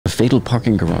fatal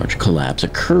parking garage collapse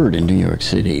occurred in New York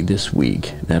City this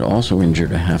week that also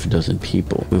injured a half dozen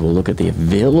people. We will look at the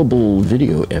available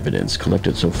video evidence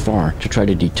collected so far to try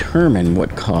to determine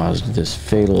what caused this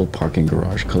fatal parking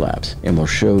garage collapse, and we'll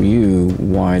show you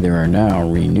why there are now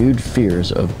renewed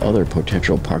fears of other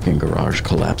potential parking garage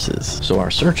collapses. So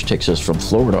our search takes us from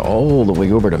Florida all the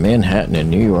way over to Manhattan in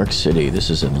New York City.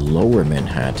 This is in Lower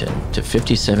Manhattan to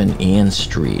 57 Ann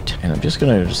Street, and I'm just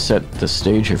going to set the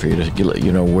stage here for you to let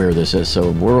you know where this is.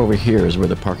 So we're over here is where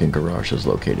the parking garage is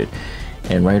located,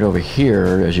 and right over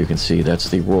here, as you can see, that's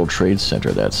the World Trade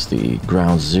Center. That's the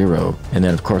ground zero, and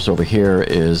then of course over here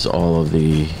is all of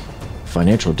the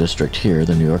financial district here,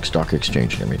 the New York Stock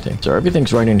Exchange and everything. So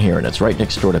everything's right in here, and it's right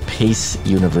next door to Pace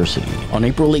University. On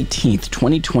April 18th,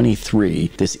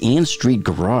 2023, this Ann Street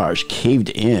garage caved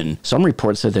in. Some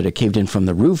reports said that it caved in from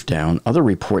the roof down. Other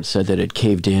reports said that it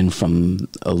caved in from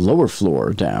a lower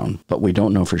floor down, but we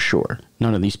don't know for sure.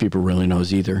 None of these people really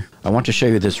knows either. I want to show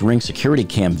you this Ring security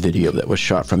cam video that was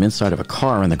shot from inside of a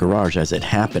car in the garage as it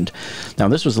happened. Now,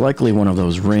 this was likely one of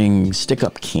those Ring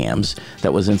stick-up cams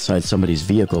that was inside somebody's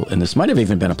vehicle, and this might have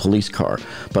even been a police car.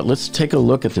 But let's take a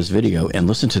look at this video and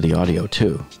listen to the audio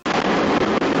too.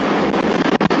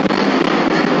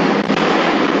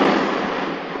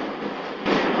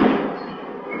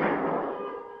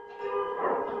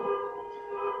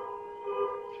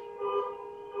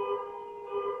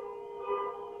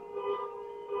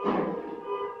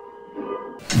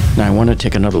 Now I want to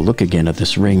take another look again at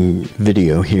this Ring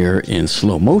video here in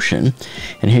slow motion,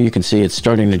 and here you can see it's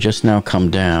starting to just now come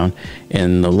down,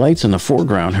 and the lights in the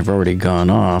foreground have already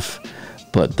gone off,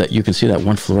 but that you can see that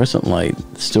one fluorescent light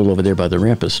still over there by the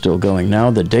ramp is still going. Now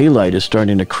the daylight is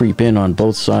starting to creep in on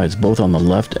both sides, both on the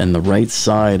left and the right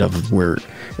side of where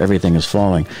everything is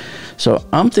falling. So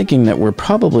I'm thinking that we're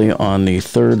probably on the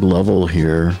third level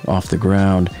here off the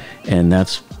ground, and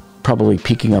that's probably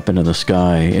peeking up into the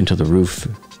sky, into the roof.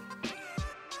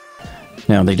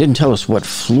 Now, they didn't tell us what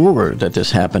floor that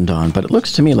this happened on, but it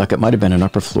looks to me like it might have been an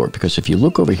upper floor, because if you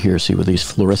look over here, see where these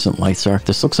fluorescent lights are?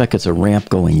 This looks like it's a ramp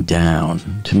going down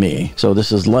to me. So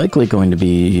this is likely going to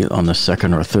be on the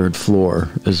second or third floor,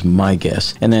 is my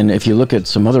guess. And then if you look at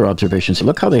some other observations,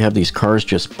 look how they have these cars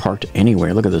just parked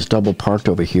anywhere. Look at this double parked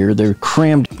over here. They're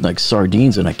crammed like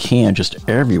sardines in a can just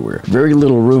everywhere. Very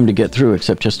little room to get through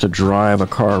except just to drive a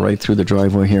car right through the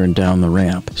driveway here and down the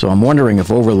ramp. So I'm wondering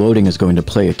if overloading is going to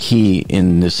play a key in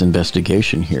this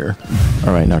investigation here.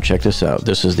 All right, now check this out.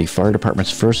 This is the fire department's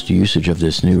first usage of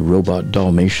this new robot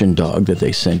Dalmatian dog that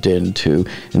they sent in to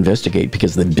investigate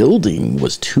because the building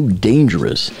was too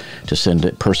dangerous to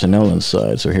send personnel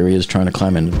inside. So here he is trying to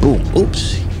climb in. Boom,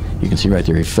 oops. You can see right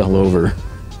there he fell over.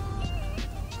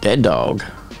 Dead dog.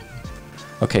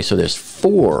 Okay, so there's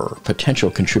 4 potential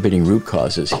contributing root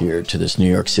causes here to this New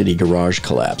York City garage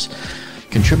collapse.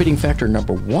 Contributing factor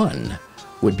number 1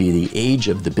 would be the age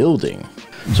of the building.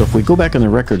 So if we go back in the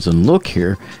records and look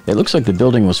here, it looks like the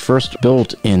building was first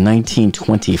built in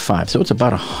 1925, so it's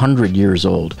about 100 years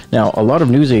old. Now, a lot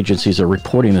of news agencies are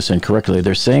reporting this incorrectly.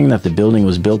 They're saying that the building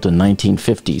was built in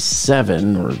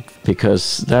 1957, or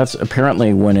because that's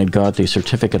apparently when it got the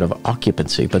certificate of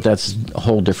occupancy, but that's a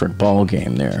whole different ball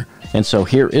game there. And so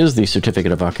here is the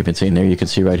certificate of occupancy, and there you can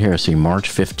see right here, see March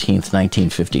 15th,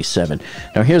 1957.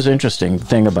 Now here's the interesting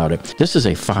thing about it. This is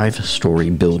a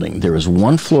 5-story building. There is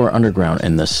 1 floor underground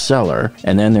in the cellar,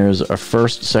 and then there's a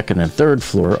first, second, and third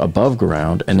floor above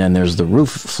ground, and then there's the roof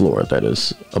floor that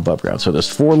is above ground. So there's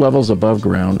 4 levels above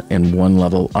ground and 1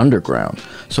 level underground.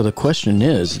 So the question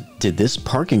is, did this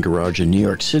parking garage in New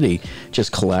York City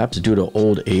just collapse due to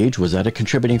old age? Was that a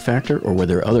contributing factor, or were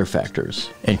there other factors?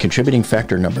 And contributing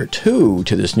factor number 2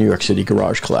 to this New York City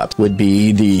garage collapse would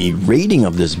be the rating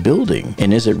of this building.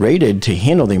 And is it rated to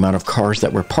handle the amount of cars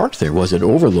that were parked there? Was it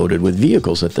overloaded with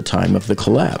vehicles at the time of the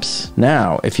collapse?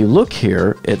 Now, if you look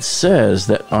here, it says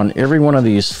that on every one of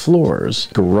these floors,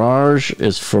 garage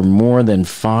is for more than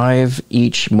 5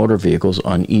 each motor vehicles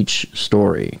on each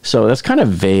story. So that's kind of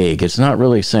vague. It's not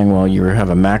really saying, well, you have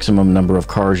a maximum number of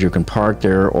cars you can park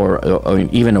there, or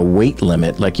even a weight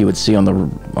limit like you would see on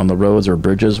the roads or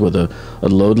bridges with a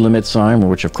load limit sign,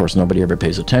 which of course nobody ever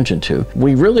pays attention to.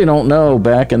 We really don't know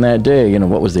back in that day,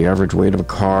 what was the average weight of a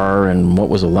car and what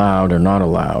was allowed or not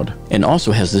allowed. And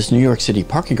also, has this New York City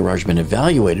parking garage been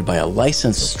evaluated by a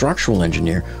licensed structural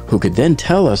engineer who could then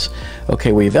tell us,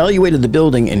 okay, we evaluated the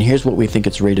building and here's what we think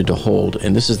it's rated to hold,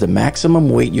 and this is the maximum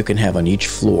weight you can have on each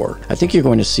floor. I think you're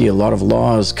going to see a lot of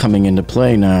laws coming into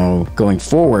play now going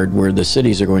forward where the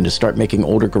cities are going to start making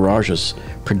older garages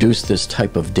produce this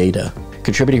type of data.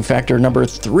 Contributing factor number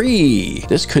 3.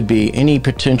 This could be any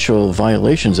potential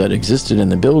violations that existed in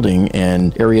the building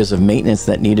and areas of maintenance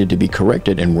that needed to be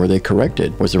corrected, and were they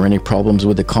corrected? Was there any problems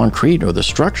with the concrete or the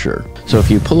structure? So if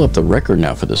you pull up the record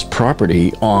now for this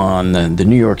property on the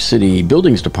New York City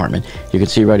Buildings Department, you can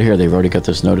see right here they've already got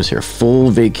this notice here.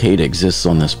 Full vacate exists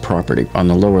on this property. On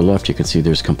the lower left you can see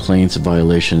there's complaints,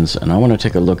 violations, and I want to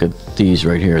take a look at these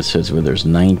right here. It says where there's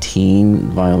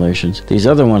 19 violations. These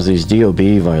other ones, these DOB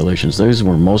violations, those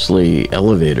were mostly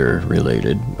elevator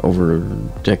related over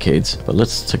decades. But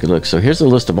let's take a look. So here's a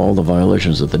list of all the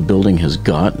violations that the building has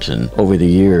gotten over the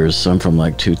years, some from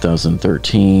like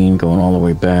 2013 going all the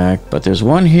way back. But there's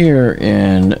one here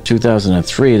in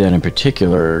 2003 that in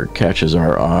particular catches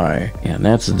our eye, and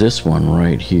that's this one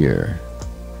right here.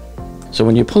 So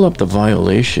when you pull up the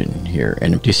violation here,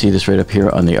 and do you see this right up here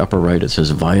on the upper right, it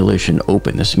says violation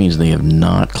open. This means they have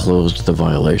not closed the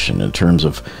violation in terms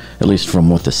of, at least from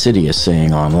what the city is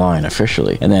saying online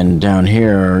officially. And then down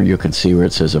here you can see where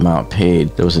it says amount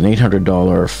paid. There was an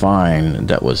 $800 fine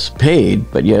that was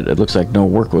paid, but yet it looks like no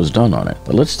work was done on it.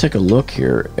 But let's take a look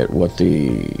here at what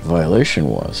the violation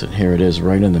was. And here it is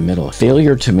right in the middle.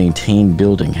 Failure to maintain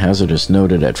building hazardous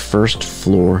noted at first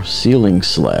floor ceiling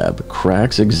slab.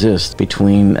 Cracks exist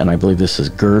between, and I believe this is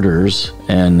girders,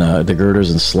 and the girders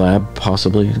and slab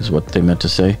possibly is what they meant to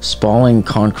say. Spalling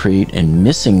concrete and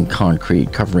missing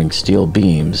concrete covering steel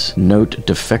beams. Note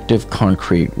defective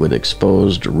concrete with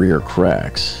exposed rear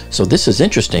cracks. So this is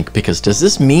interesting, because does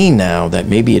this mean now that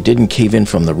maybe it didn't cave in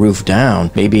from the roof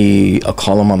down? Maybe a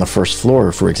column on the first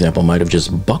floor, for example, might have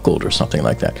just buckled or something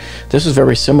like that. This is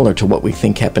very similar to what we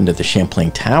think happened at the Champlain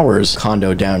Towers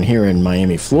condo down here in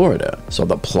Miami, Florida. So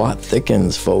the plot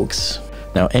thickens, folks.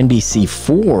 Now,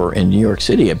 NBC4 in New York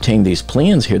City obtained these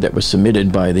plans here that were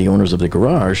submitted by the owners of the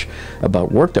garage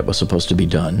about work that was supposed to be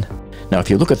done. Now, if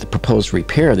you look at the proposed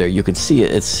repair there, you can see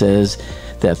it. It says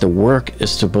that the work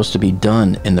is supposed to be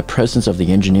done in the presence of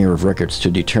the engineer of records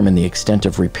to determine the extent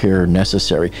of repair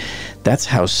necessary. That's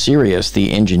how serious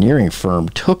the engineering firm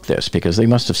took this, because they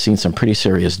must have seen some pretty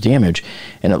serious damage.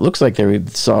 And it looks like they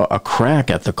saw a crack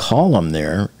at the column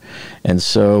there. And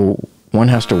so one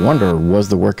has to wonder, was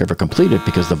the work ever completed,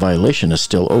 because the violation is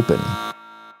still open.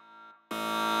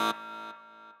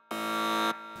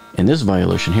 And this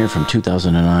violation here from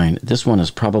 2009, this one is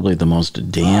probably the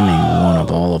most damning one of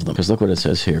all of them. Because look what it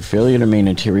says here. Failure to maintain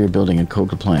interior building and code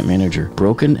compliant manager.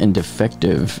 Broken and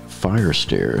defective fire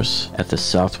stairs at the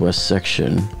southwest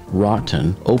section.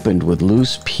 Rotten. Opened with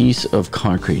loose piece of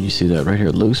concrete. You see that right here?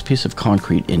 Loose piece of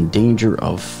concrete in danger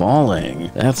of falling.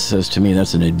 That says to me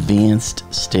that's an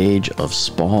advanced stage of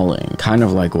spalling. Kind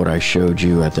of like what I showed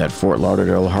you at that Fort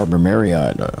Lauderdale Harbor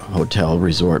Marriott hotel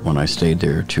resort when I stayed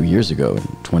there 2 years ago in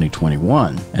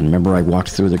 2021. And remember, I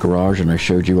walked through the garage and I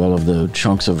showed you all of the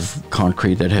chunks of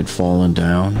concrete that had fallen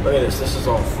down. Look at this. This is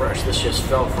all fresh. This just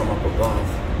fell from up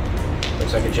above.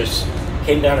 Looks like it just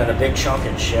came down in a big chunk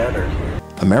and shattered here.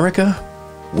 America,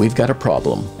 we've got a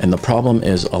problem, and the problem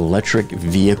is electric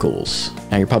vehicles.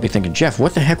 Now you're probably thinking, Jeff,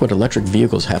 what the heck would electric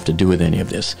vehicles have to do with any of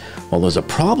this? Well, there's a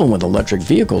problem with electric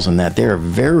vehicles in that they're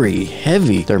very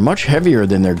heavy. They're much heavier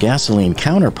than their gasoline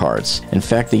counterparts. In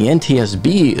fact, the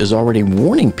NTSB is already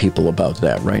warning people about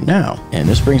that right now. And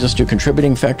this brings us to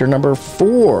contributing factor number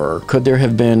 4. Could there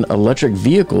have been electric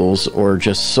vehicles, or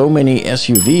just so many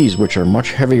SUVs, which are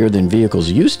much heavier than vehicles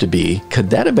used to be? Could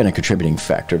that have been a contributing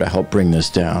factor to help bring this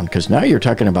down? Because now you're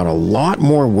talking about a lot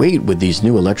more weight with these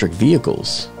new electric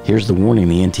vehicles. Here's the warning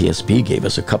the NTSB gave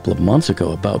us a couple of months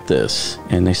ago about this,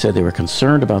 and they said they were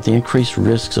concerned about the increased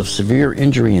risks of severe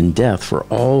injury and death for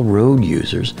all road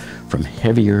users from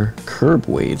heavier curb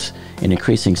weights and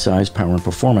increasing size, power, and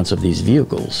performance of these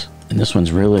vehicles. And this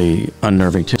one's really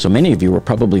unnerving too. So many of you are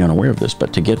probably unaware of this,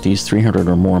 but to get these 300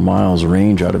 or more miles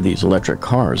range out of these electric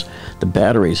cars, the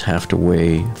batteries have to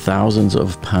weigh thousands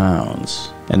of pounds.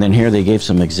 And then here they gave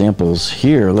some examples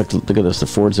here. Look at this. The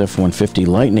Ford's F-150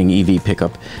 Lightning EV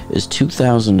pickup is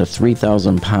 2,000 to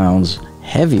 3,000 pounds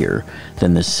heavier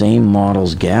than the same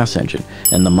model's gas engine.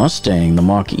 And the Mustang, the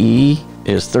Mach-E,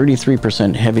 is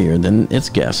 33% heavier than its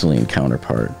gasoline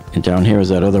counterpart. And down here is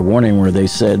that other warning where they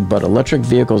said, but electric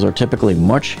vehicles are typically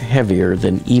much heavier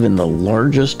than even the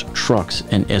largest trucks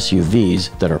and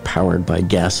SUVs that are powered by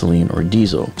gasoline or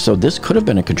diesel. So this could have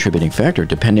been a contributing factor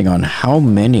depending on how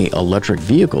many electric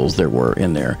vehicles there were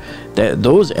in there.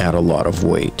 Those add a lot of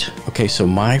weight. Okay, so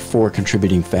my 4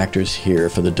 contributing factors here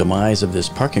for the demise of this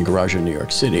parking garage in New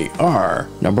York City are: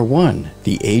 number 1,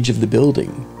 the age of the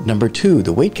building; number 2,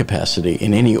 the weight capacity possibility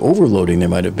in any overloading there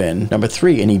might have been. Number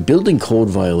 3, any building code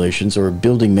violations or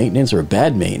building maintenance or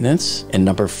bad maintenance. And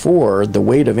number 4, the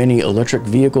weight of any electric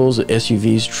vehicles,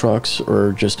 SUVs, trucks,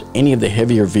 or just any of the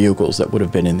heavier vehicles that would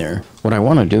have been in there. What I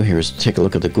want to do here is take a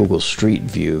look at the Google Street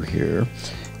View here.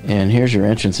 And here's your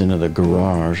entrance into the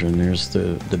garage, and there's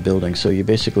the building. So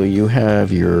you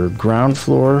have your ground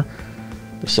floor,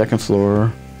 the second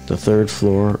floor, the third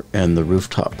floor, and the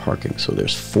rooftop parking. So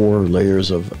there's 4 layers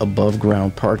of above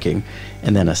ground parking,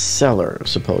 and then a cellar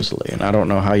supposedly. And I don't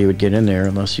know how you would get in there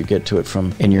unless you get to it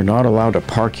from, and you're not allowed to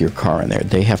park your car in there.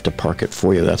 They have to park it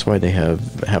for you. That's why they have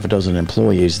half a dozen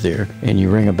employees there. And you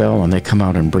ring a bell and they come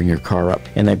out and bring your car up.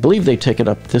 And I believe they take it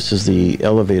up. This is the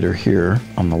elevator here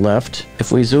on the left.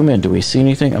 If we zoom in, do we see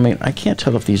anything? I mean, I can't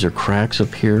tell if these are cracks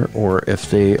up here or if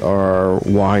they are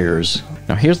wires.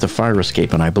 Now here's the fire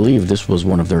escape, and I believe this was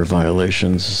one of their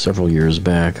violations several years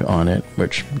back on it,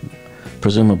 which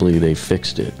presumably they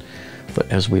fixed it.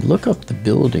 But as we look up the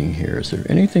building here, is there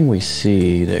anything we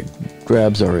see that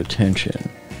grabs our attention?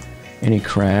 Any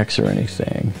cracks or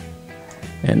anything?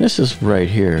 And this is right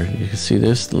here. You can see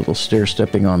this little stair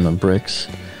stepping on the bricks.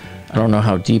 I don't know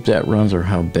how deep that runs or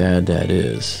how bad that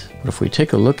is. But if we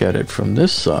take a look at it from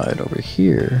this side over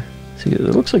here, see, it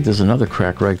looks like there's another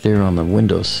crack right there on the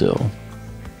windowsill.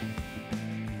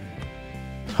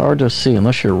 It's hard to see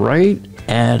unless you're right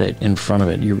at it in front of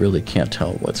it. You really can't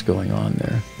tell what's going on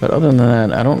there. But other than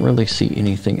that, I don't really see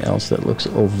anything else that looks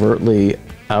overtly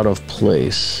out of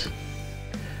place.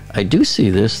 I do see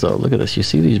this though. Look at this. You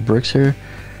see these bricks here?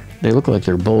 They look like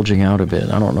they're bulging out a bit.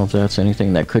 I don't know if that's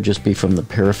anything. That could just be from the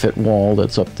parapet wall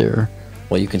that's up there.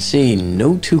 Well, you can see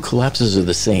no 2 collapses are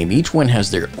the same. Each one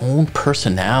has their own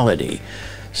personality.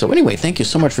 So anyway, thank you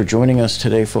so much for joining us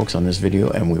today, folks, on this video,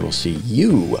 and we will see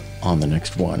you on the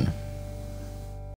next one.